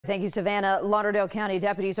Thank you, Savannah. Lauderdale County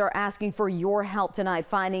deputies are asking for your help tonight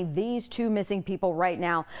finding these two missing people right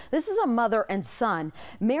now. This is a mother and son,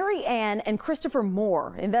 Mary Ann and Christopher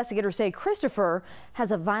Moore. Investigators say Christopher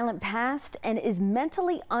has a violent past and is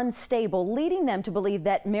mentally unstable, leading them to believe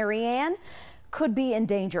that Mary Ann could be in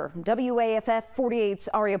danger. WAFF 48's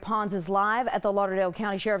Aria Pons is live at the Lauderdale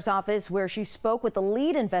County Sheriff's Office, where she spoke with the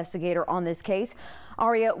lead investigator on this case.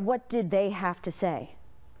 Aria, what did they have to say?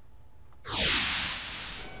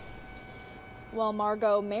 Well,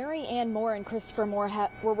 Margot, Mary Ann Moore and Christopher Moore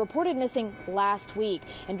were reported missing last week.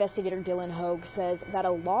 Investigator Dylan Hogue says that a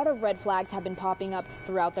lot of red flags have been popping up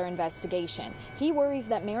throughout their investigation. He worries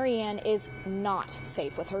that Mary Ann is not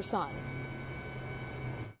safe with her son.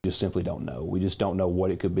 Just simply don't know. We just don't know what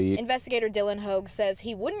it could be. Investigator Dylan Hogue says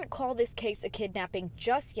he wouldn't call this case a kidnapping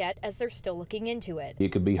just yet, as they're still looking into it.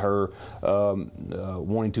 It could be her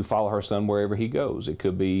wanting to follow her son wherever he goes. It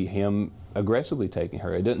could be him aggressively taking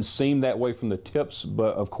her. It doesn't seem that way from the tips,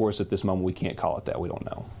 but of course at this moment we can't call it that. We don't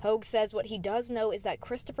know. Hogue says what he does know is that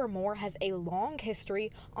Christopher Moore has a long history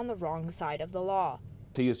on the wrong side of the law.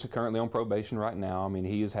 He is currently on probation right now. I mean,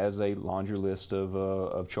 he has a laundry list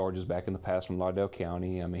of charges back in the past from Lauderdale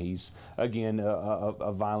County. I mean, he's, again,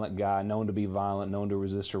 a violent guy, known to be violent, known to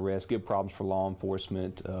resist arrest, give problems for law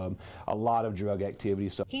enforcement, a lot of drug activity.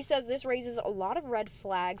 So he says this raises a lot of red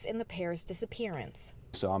flags in the pair's disappearance.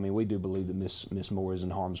 So, I mean, we do believe that Miss Moore is in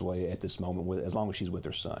harm's way at this moment, as long as she's with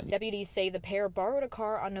her son. Deputies say the pair borrowed a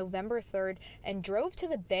car on November 3rd and drove to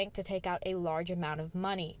the bank to take out a large amount of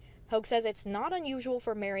money. Hogue says it's not unusual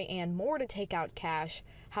for Mary Ann Moore to take out cash.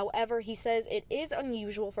 However, he says it is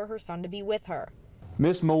unusual for her son to be with her.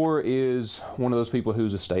 Miss Moore is one of those people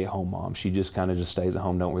who's a stay-at-home mom. She just kind of stays at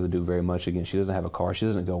home, don't really do very much. Again, she doesn't have a car. She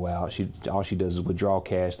doesn't go out. All she does is withdraw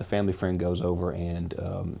cash. The family friend goes over and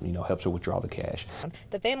helps her withdraw the cash.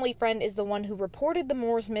 The family friend is the one who reported the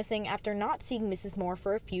Moores missing after not seeing Mrs. Moore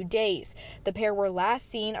for a few days. The pair were last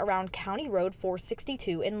seen around County Road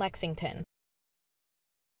 462 in Lexington.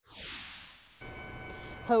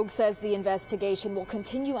 Hogue says the investigation will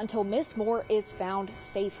continue until Miss Moore is found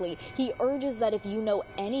safely. He urges that if you know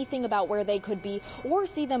anything about where they could be or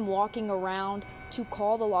see them walking around, to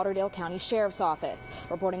call the Lauderdale County Sheriff's Office.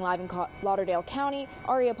 Reporting live in Lauderdale County,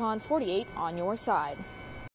 Aria Pons, 48 on your side.